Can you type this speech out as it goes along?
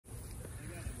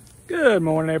Good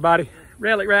morning, everybody.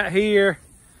 Relic right here.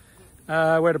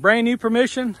 We're at a brand new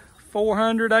permission,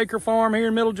 400-acre farm here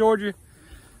in Middle Georgia.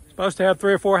 Supposed to have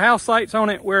 3 or 4 house sites on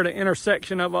it. We're at an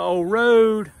intersection of an old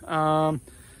road.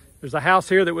 There's a house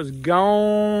here that was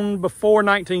gone before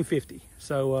 1950.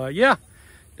 So yeah,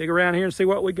 dig around here and see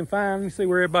what we can find. Let me see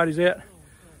where everybody's at.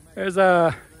 There's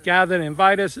a guy that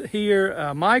invited us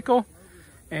here, Michael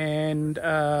and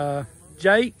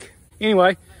Jake.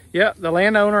 Anyway, yeah, the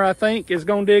landowner, I think, is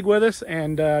going to dig with us,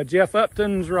 and Jeff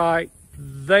Upton's right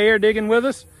there digging with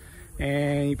us,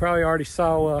 and you probably already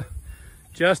saw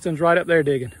Justin's right up there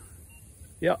digging.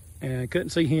 Yep, and couldn't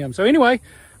see him. So anyway,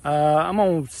 I'm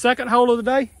on second hole of the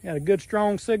day. Got a good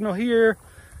strong signal here.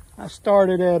 I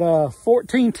started at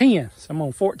 1410, so I'm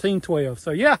on 1412.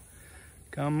 So yeah,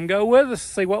 come go with us,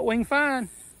 see what we can find.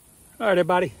 All right,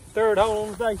 everybody, third hole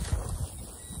on the day.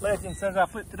 Legend says I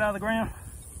flipped it out of the ground.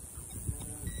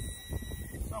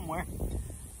 Somewhere.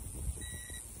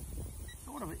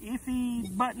 Sort of an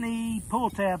iffy, buttony, pull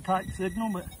tab type signal,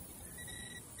 but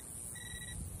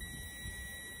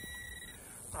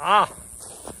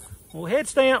well, head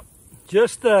stamp,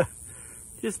 just the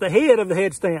head of the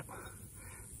head stamp.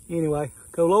 Anyway,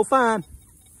 cool old find.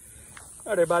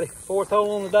 All right, everybody, fourth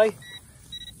hole on the day.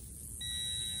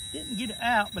 Didn't get it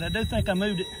out, but I do think I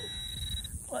moved it.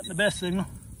 Wasn't the best signal.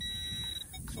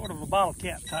 Sort of a bottle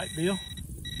cap type deal.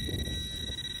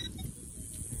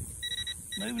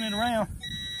 Moving it around,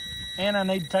 and I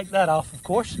need to take that off, of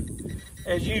course,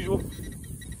 as usual.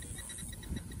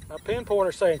 My pin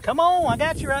pointer saying, "Come on, I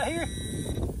got you right here."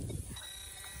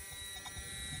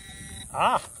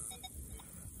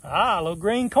 A little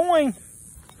green coin.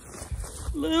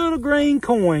 Little green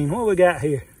coin. What we got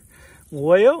here?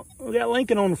 Well, we got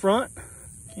Lincoln on the front.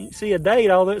 Can't see a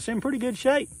date, although it's in pretty good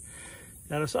shape.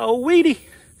 Got us old weedy.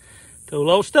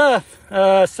 Cool old stuff.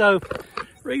 So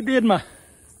redid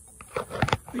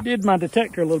my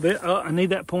detector a little bit. Oh, I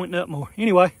need that pointing up more.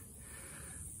 Anyway,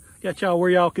 got y'all where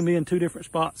y'all can be in 2 different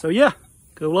spots. So yeah,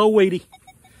 cool old weedy.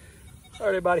 All right,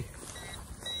 everybody.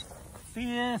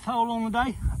 5th hole on the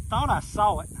day. I thought I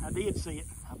saw it. I did see it.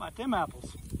 How about them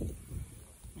apples?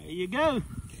 There you go.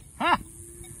 Ha!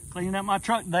 Cleaning up my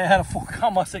truck today. I had a fork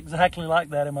almost exactly like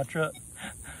that in my truck.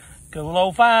 Cool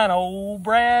old fine old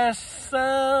brass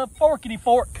forkity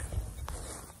fork.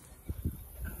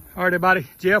 All right, everybody,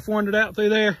 Jeff wandered out through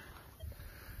there.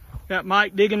 Got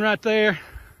Mike digging right there.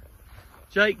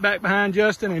 Jake back behind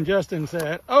Justin, and Justin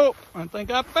said, "Oh, I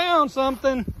think I found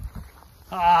something."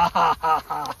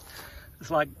 It's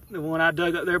like the one I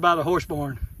dug up there by the horse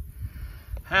barn.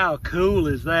 How cool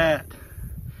is that?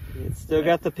 It's still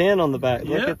got the pin on the back.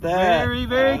 Look at that. Very,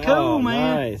 very cool,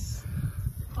 man. Nice.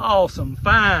 Awesome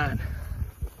find.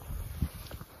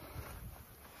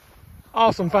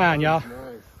 Awesome find, y'all.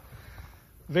 Nice.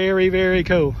 Very, very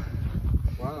cool.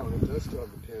 Wow, it does still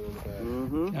have the pin on the back.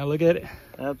 Mm-hmm. Now look at it.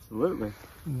 Absolutely.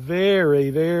 Very,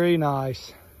 very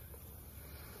nice.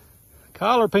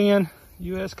 Collar pin,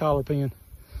 U.S. collar pin.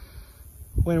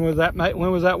 When was that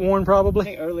worn, I probably?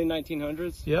 think early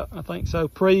 1900s. Yep, I think so.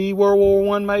 Pre-World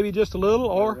War I, maybe just a little,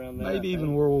 or maybe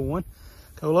even World War I.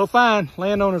 Cool little find.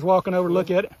 Landowner's walking over to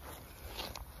look at it.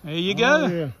 There you go. Oh,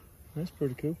 yeah, that's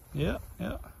pretty cool. Yep.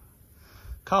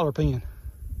 Collar pin.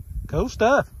 Cool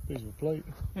stuff. Piece of plate.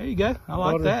 There you go. I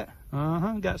like that.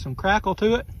 Got some crackle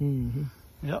to it.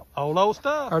 Yep. Old stuff.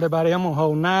 All right, everybody. I'm gonna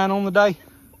hold 9 on the day.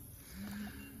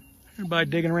 Everybody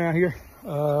digging around here.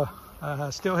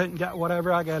 I still hadn't got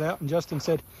whatever I got out, and Justin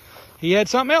said he had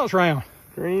something else around.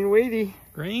 Green weedy.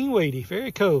 Green weedy.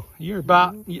 Very cool. You're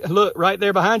about, look, right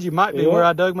there behind you might be where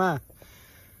I dug mine.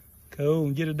 Cool.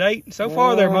 And get a date. So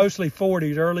far, they're mostly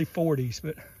 40s, early 40s,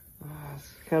 but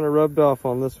It's kind of rubbed off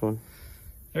on this one.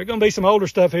 there's going to be some older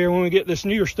stuff here when we get this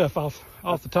newer stuff off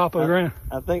the top of the ground.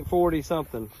 I think 40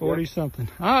 something. 40 something.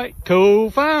 All right.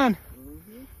 Cool. Fine.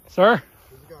 Sir? Has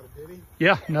it got a bitty?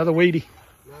 Yeah. Another weedy.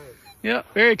 Nice.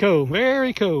 Yep. Very cool.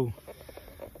 Very cool.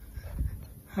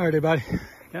 All right, everybody.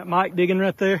 Got Mike digging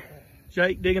right there.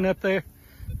 Jake digging up there.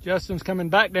 Justin's coming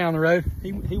back down the road.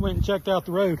 He went and checked out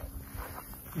the road.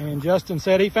 And Justin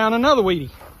said he found another weedy,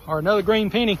 or another green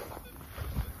penny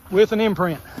with an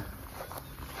imprint.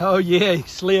 Oh yeah, he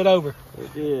slid over.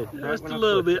 It did. Just a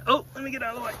little bit. Oh, let me get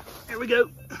out of the way. Here we go.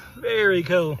 Very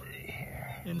cool.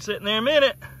 Been sitting there a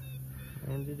minute.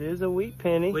 And it is a wheat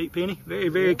penny. Wheat penny. Very,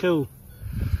 very cool.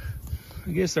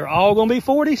 I guess they're all gonna be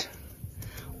 40s.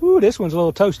 Ooh, this one's a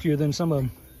little toastier than some of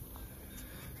them.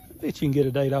 I bet you can get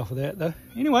a date off of that though.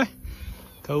 Anyway,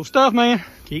 cool stuff, man.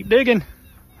 Keep digging.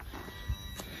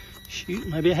 Shoot,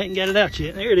 maybe I hadn't got it out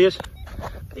yet. There it is.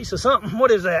 Piece of something. What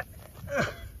is that?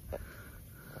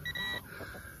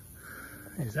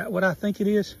 Is that what I think it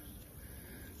is?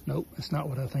 Nope, that's not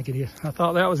what I think it is. I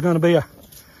thought that was going to be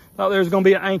thought there was going to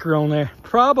be an anchor on there.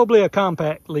 Probably a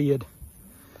compact lid.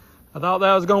 I thought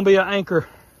that was going to be an anchor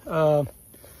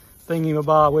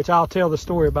thingy-mabob, which I'll tell the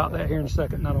story about that here in a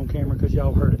second, not on camera because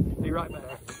y'all heard it. Be right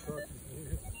back.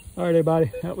 All right,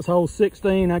 everybody, that was hole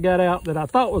 16 I got out that I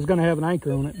thought was going to have an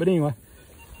anchor on it. But anyway,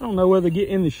 I don't know whether to get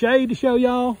in the shade to show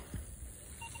y'all.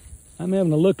 I'm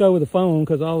having to look over the phone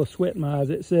because all the sweat in my eyes.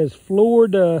 It says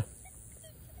Florida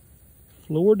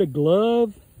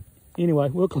glove. Anyway,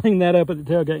 we'll clean that up at the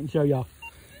tailgate and show y'all.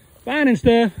 Finding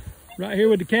stuff right here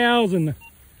with the cows and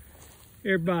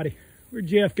everybody. Where'd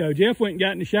Jeff go? Jeff went and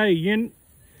got in the shade.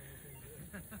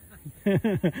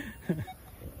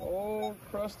 Old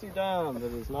crusty dime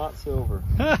that is not silver.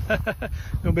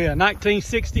 It'll be a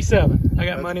 1967. I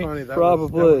got That's money. Funny. That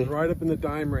Probably. was right up in the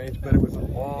dime range, but it was a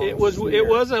long. It was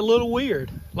a little weird.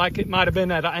 Like it might have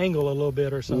been at an angle a little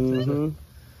bit or something. Mm-hmm.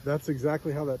 That's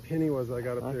exactly how that penny was I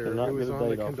got up there. It was on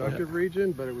the conductive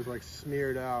region, but it was like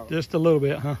smeared out. Just a little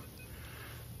bit, huh?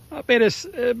 I bet it's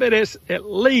at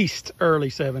least early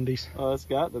 70s. Oh, it's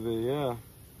got to be, yeah.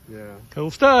 Yeah.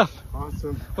 Cool stuff.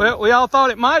 Awesome. Well, we all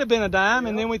thought it might have been a dime,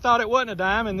 and then we thought it wasn't a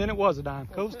dime, and then it was a dime.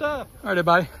 Cool stuff. All right,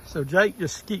 everybody. So Jake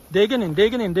just keep digging and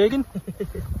digging and digging.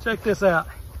 Check this out.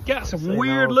 Got some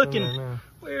weird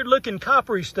looking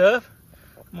coppery stuff.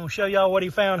 I'm gonna show y'all what he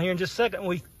found here in just a second.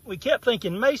 We kept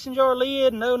thinking mason jar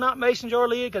lid. No, not mason jar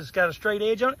lid because it's got a straight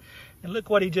edge on it. And look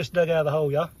what he just dug out of the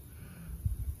hole, y'all.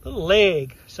 Little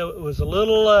leg. So it was a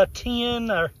little tin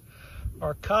or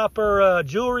copper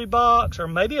jewelry box, or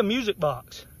maybe a music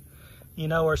box, you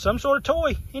know, or some sort of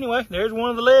toy. Anyway, there's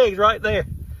one of the legs right there.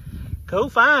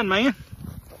 Cool find, man.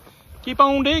 Keep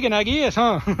on digging, I guess,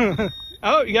 huh?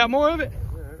 Oh, you got more of it?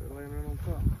 Yeah, it laying right on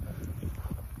top.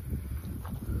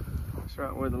 That's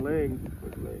right where the leg.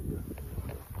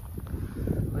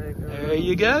 There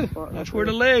you go. That's where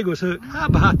the leg was hooked. How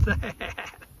about that?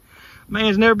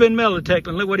 Man's never been metal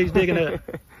detecting. Look what he's digging up.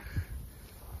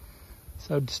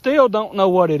 So still don't know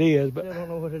what it is, but I don't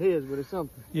know what it is, but it's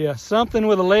something. yeah, something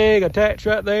with a leg attached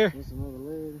right there. Just another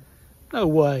leg. No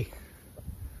way.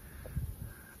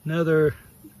 Another,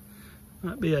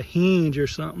 might be a hinge or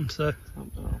something. So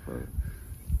Something off of it.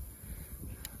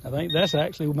 I think that's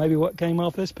actually maybe what came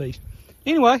off this piece.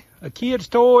 Anyway, a kid's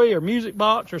toy or music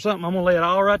box or something. I'm gonna lay it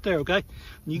all right there, okay?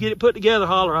 When you get it put together,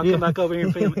 holler. I'll come back over here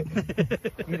and film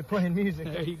it. You're playing music.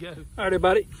 There you go. All right,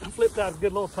 everybody. I flipped out a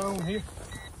good little tone here.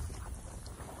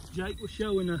 Jake was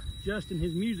showing Justin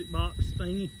his music box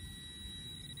thingy.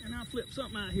 And I flipped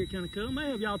something out here kind of cool. May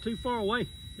have y'all too far away.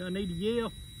 Y'all need to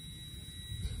yell.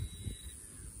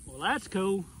 Well, that's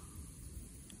cool.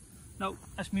 Nope,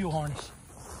 that's mule harness.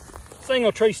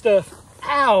 Single tree stuff.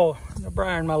 Ow, the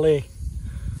briar in my leg.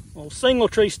 Well, single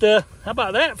tree stuff. How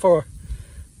about that for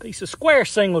a piece of square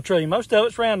single tree? Most of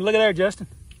it's rounded. Look at there, Justin.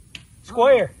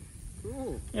 Square. Oh,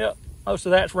 cool. Yep. Most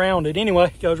of that's rounded.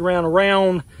 Anyway, goes around a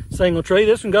round single tree.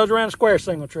 This one goes around a square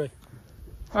single tree.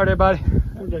 All right, everybody.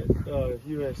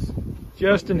 US.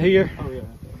 Justin here. Oh, yeah.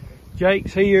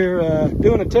 Jake's here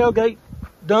doing a tailgate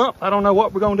dump. I don't know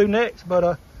what we're going to do next,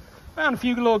 but found a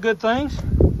few little good things.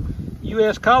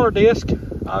 US collar disc,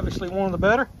 obviously one of the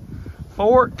better.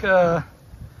 Fork.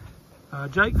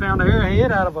 Jake found an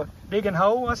arrowhead out of a digging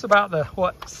hole. That's about the,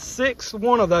 what, sixth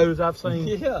one of those I've seen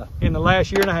in the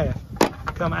last year and a half.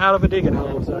 Come out of a digging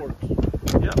hole. So,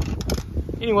 yep.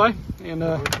 Anyway, and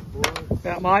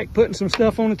got Mike putting some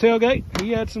stuff on the tailgate.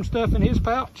 He had some stuff in his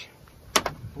pouch.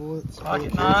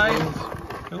 Pocket knife.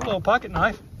 Cool little pocket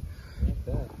knife.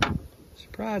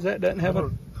 Surprised that doesn't have I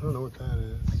don't know what that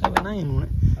is. have a name on it.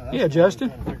 Yeah, Justin.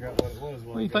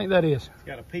 What do you think that is? It's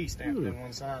got a P stamped in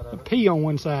one side of A it. P on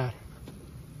one side.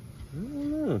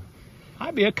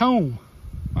 Might be a comb.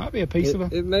 Might be a piece of a.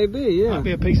 It may be, yeah. Might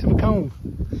be a piece of a comb.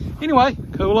 Anyway,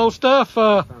 cool old stuff.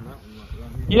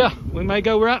 Yeah, we may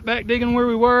go right back digging where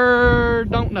we were.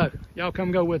 Don't know. Y'all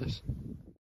come go with us.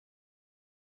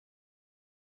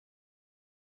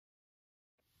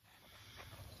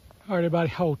 All right, everybody.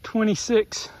 Hole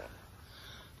 26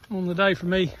 on the day for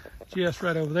me. Jeff's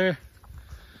right over there.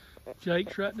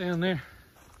 Jake's right down there,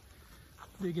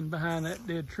 digging behind that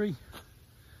dead tree.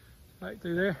 Right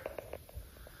through there.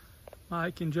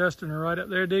 Mike and Justin are right up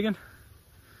there digging.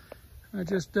 I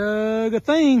just dug a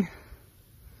thing. I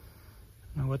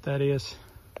don't know what that is.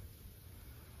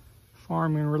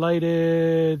 Farming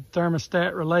related,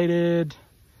 thermostat related.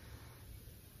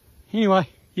 Anyway,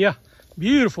 yeah,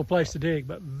 beautiful place to dig,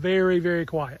 but very, very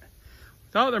quiet.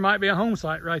 Thought there might be a home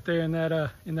site right there in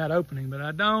that opening, but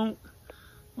I don't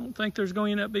think there's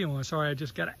going to end up being one. Sorry, I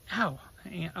just got an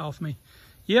ant off me.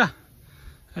 Yeah,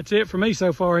 that's it for me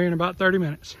so far here in about 30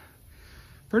 minutes.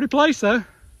 Pretty place though.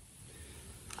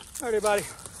 All right, everybody.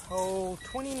 Oh,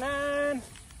 29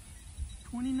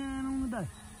 on the day.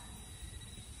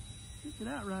 Check it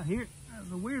out right here. That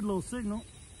was a weird little signal.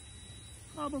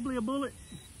 Probably a bullet.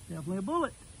 Definitely a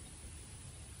bullet.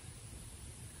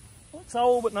 Looks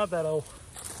old, but not that old.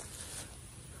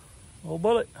 Old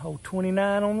bullet. Oh,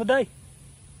 29 on the day.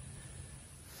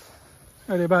 All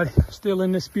right, everybody. Still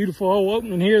in this beautiful old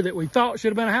opening here that we thought should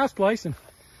have been a house place, and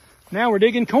now we're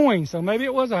digging coins, so maybe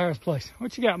it was a house place.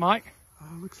 What you got, Mike?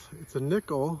 It's a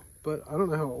nickel, but I don't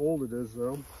know how old it is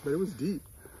though. But it was deep.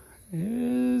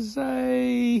 It's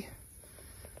I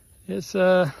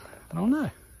don't know.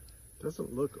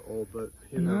 Doesn't look old, but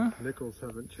you know, nickels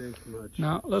haven't changed much.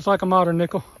 No, looks like a modern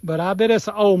nickel, but I bet it's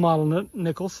an old model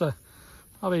nickel, so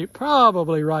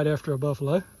probably right after a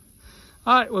buffalo.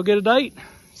 All right, we'll get a date,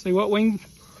 see what we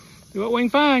can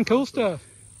find. Cool stuff.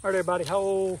 All right, everybody,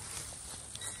 hole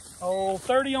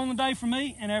 30 on the day for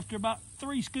me, and after about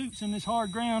 3 scoops in this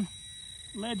hard ground,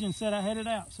 legend said I had it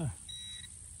out. So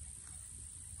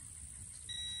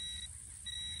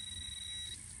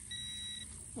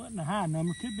wasn't a high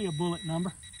number, could be a bullet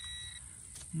number.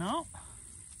 No.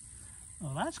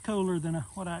 Well, that's cooler than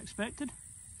what I expected.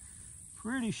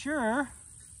 Pretty sure.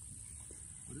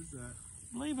 What is that?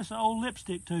 I believe it's an old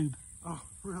lipstick tube. Oh,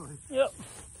 really? Yep.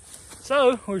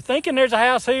 So we're thinking there's a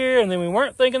house here, and then we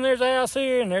weren't thinking there's a house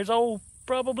here, and there's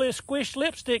probably a squished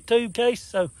lipstick tube case.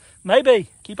 So maybe.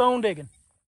 Keep on digging.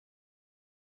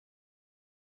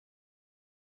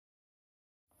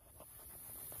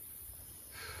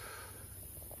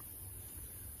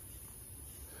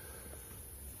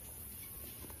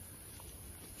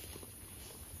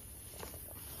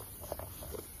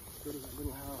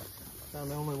 Found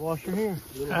the only washer here.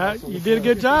 You did a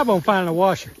good job on finding a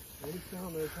washer.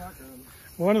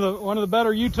 One of the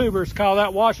better YouTubers call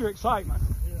that washer excitement.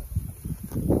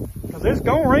 Because it's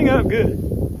gonna ring up good.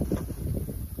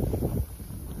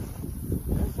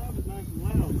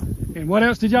 And what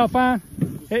else did y'all find?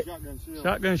 Shotgun shell.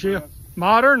 Shotgun shell.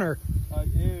 Modern or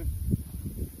Yeah.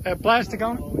 have plastic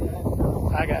on it? Oh,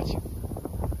 yeah. I got you.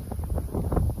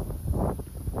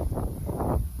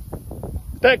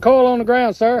 Put that coil on the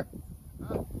ground, sir.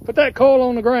 Put that coil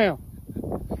on the ground.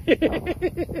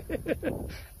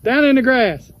 Down in the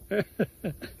grass. All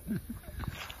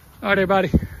right, everybody.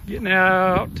 Getting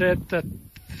out at the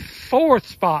 4th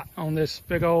spot on this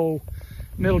big old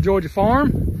Middle Georgia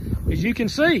farm. As you can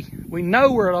see, we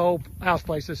know we're at an old house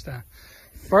place this time.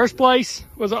 First place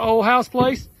was an old house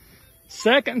place.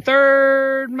 Second and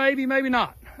third, maybe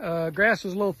not. Grass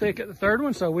was a little thick at the third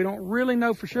one, so we don't really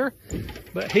know for sure.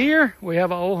 But here we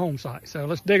have an old home site. So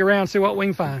let's dig around and see what we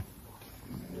can find.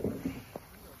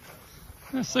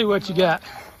 Let's see what you got.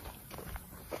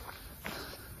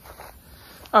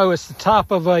 Oh, it's the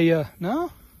top of a, no,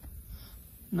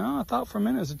 I thought for a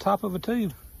minute it was the top of a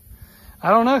tube. I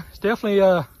don't know. It's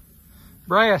definitely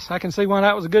brass. I can see why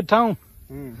that was a good tone.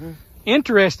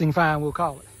 Interesting find, we'll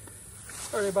call it.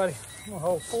 All right, everybody. I'm gonna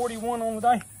hold 41 on the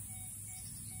day.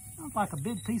 Sounds like a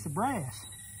big piece of brass.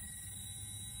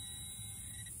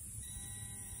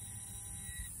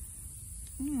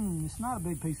 It's not a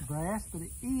big piece of brass, but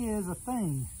it is a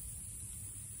thing.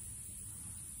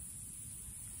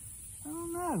 I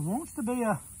don't know. It wants to be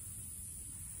a,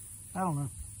 I don't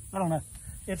know.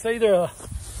 It's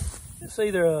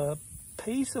either a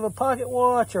piece of a pocket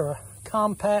watch or a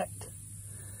compact,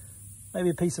 maybe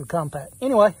a piece of a compact.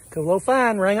 Anyway, cool little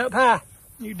find, rang up high.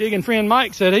 Your digging friend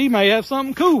Mike said he may have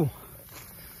something cool.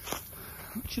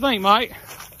 What you think, Mike?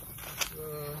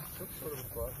 Some sort of a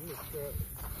button.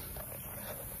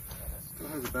 Still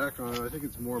has a back on it. I think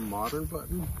it's more modern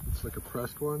button. It's like a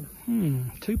pressed one.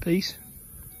 2-piece.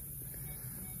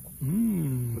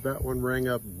 But that one rang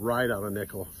up right on a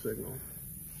nickel signal.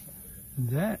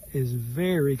 That is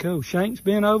very cool. Shank's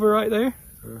been over right there.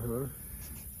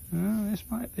 This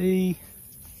might be,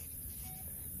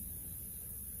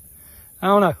 I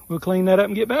don't know. We'll clean that up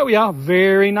and get back with y'all.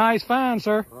 Very nice find,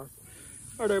 sir. All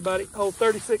right, everybody. Hole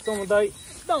 36 on the date.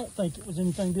 Don't think it was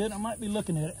anything good. I might be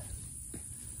looking at it.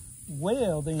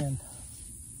 Well, then,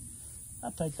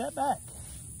 I'll take that back.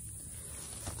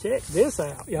 Check this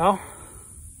out, y'all.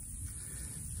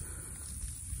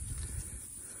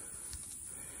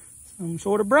 Some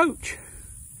sort of brooch.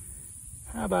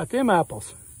 How about them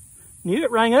apples? Knew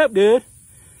it rang up good,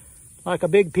 like a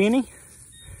big penny.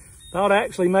 Thought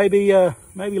actually maybe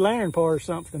lantern par or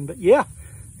something, but yeah,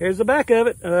 here's the back of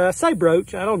it. I say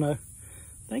brooch, I don't know.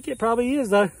 I think it probably is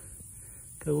though.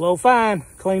 Cool old find.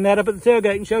 Clean that up at the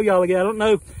tailgate and show y'all again. I don't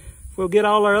know if we'll get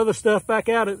all our other stuff back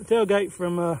out at the tailgate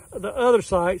from the other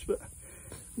sites, but I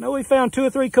know we found 2 or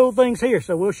 3 cool things here,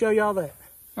 so we'll show y'all that.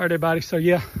 All right, everybody. So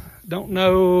yeah, don't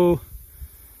know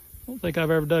don't think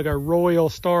I've ever dug a Royal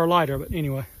Star lighter, but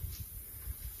anyway.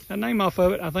 That name off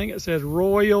of it, I think it says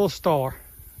Royal Star.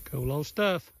 Cool old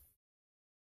stuff.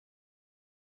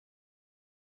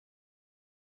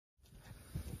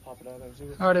 Pop it out there.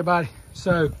 All right, everybody.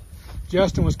 So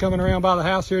Justin was coming around by the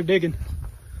house here digging.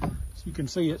 So you can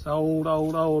see it's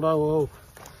old.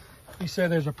 He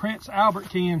said there's a Prince Albert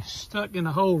can stuck in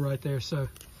the hole right there. So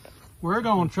we're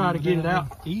going to try to get it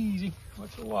out easy.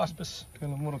 What's your waspus?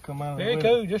 Come out. Very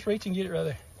cool. Just reach and get it right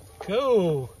there.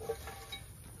 Cool.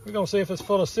 We're going to see if it's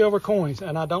full of silver coins,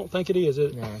 and I don't think it is.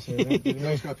 No,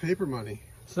 it's got paper money.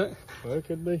 So, well, it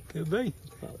could be. Could be.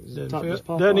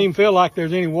 Doesn't even feel like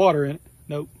there's any water in it.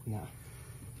 Nope. No.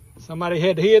 Somebody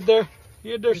had hid their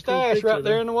stash right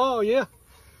there in the wall. Yeah.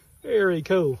 Very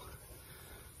cool.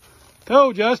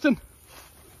 Cool, Justin.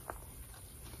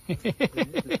 Is he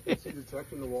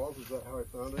detecting the walls? Is that how I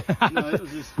found it? No, it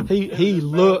was just. he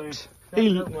looks. He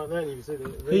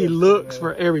looks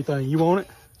for everything. You want it?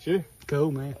 Sure.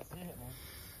 Cool, man.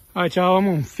 All right, y'all. I'm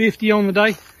on 50 on the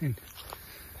day, and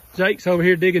Jake's over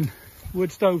here digging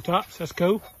wood stove tops. That's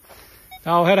cool.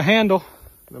 Y'all had a handle.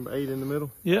 Number 8 in the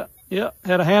middle. Yeah.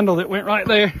 Had a handle that went right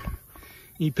there.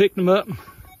 You picked them up and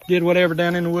did whatever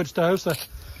down in the wood stove. So,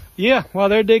 yeah, while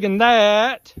they're digging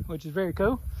that, which is very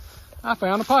cool, I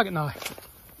found a pocket knife.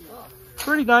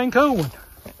 Pretty dang cool one.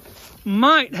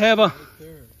 Might have a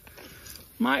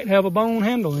bone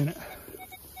handle in it.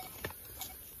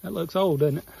 That looks old,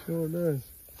 doesn't it? Sure does.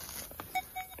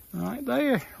 Right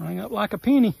there, rang up like a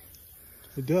penny.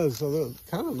 It does. So it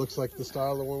kind of looks like the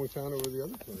style of the one we found over the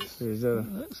other place. Is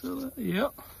that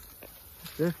Yep.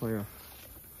 definitely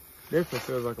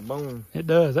feels like a bone. It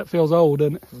does. That feels old,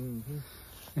 doesn't it? Mm-hmm.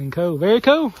 And cool. Very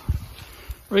cool.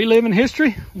 Reliving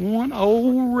history, one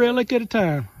old relic at a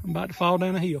time. I'm about to fall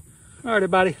down a hill. All right,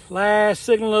 everybody. Last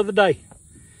signal of the day.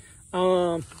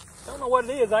 Don't know what it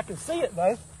is. I can see it,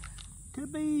 though.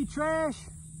 Could be trash.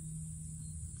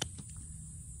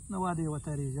 No idea what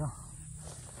that is, y'all.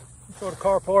 Some sort of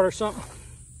car part or something.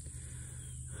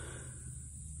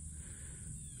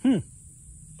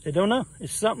 I don't know.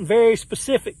 It's something very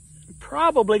specific.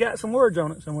 Probably got some words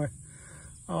on it somewhere.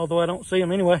 Although I don't see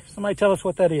them anyway. Somebody tell us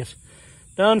what that is.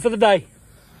 Done for the day.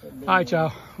 All right,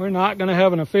 y'all. We're not going to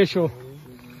have an official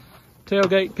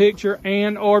tailgate picture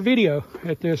and or video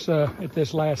at this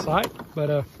last site,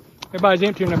 but everybody's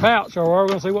emptying their pouch, so we're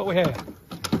going to see what we have.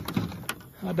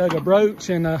 I dug a brooch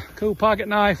and a cool pocket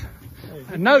knife.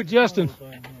 No, Justin.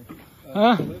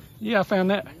 Huh? Yeah, I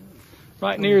found that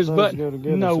right near his butt.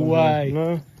 No way.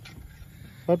 No.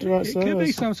 Not the right size. It could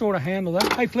be some sort of handle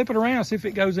though. Hey, flip it around, see if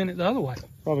it goes in it the other way.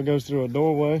 Probably goes through a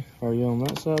doorway. Are you on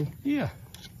that side? Yeah.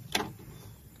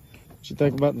 What you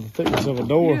think about the thickness of a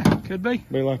door? Yeah, could be.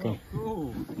 Be like a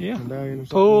yeah medallion or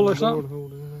pool or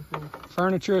something.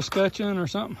 Furniture escutcheon or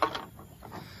something.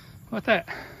 What's that?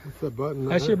 What's that button?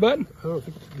 That's your button? I don't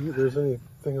think there's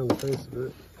anything on the face of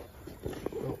it.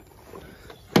 Oh.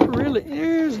 Really?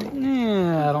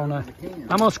 Yeah, I don't know.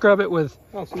 I'm gonna scrub it with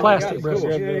plastic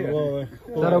bristles. Is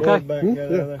that okay?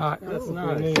 Yeah. All right. That's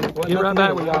nice. Get right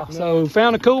back with y'all. So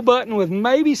found a cool button with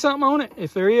maybe something on it.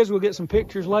 If there is, we'll get some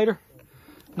pictures later.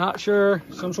 Not sure.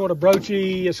 Some sort of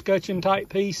broachy escutcheon type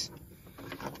piece.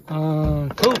 Cool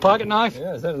pocket knife.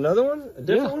 Yeah, is that another one? A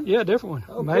different one? Yeah, different one.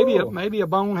 Oh, maybe cool. maybe a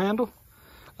bone handle.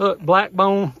 Look, black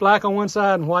bone, black on one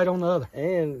side and white on the other.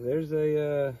 And there's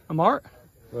a mark.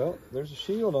 well, there's a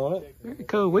shield on it. Very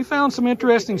cool. We found some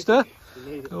interesting stuff.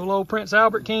 Cool old Prince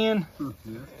Albert can.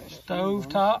 Stove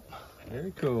top.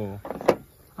 Very cool.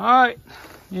 All right.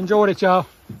 Enjoyed it, y'all.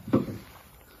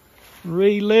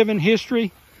 Reliving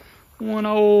history. One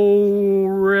old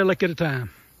relic at a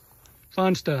time.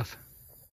 Fun stuff.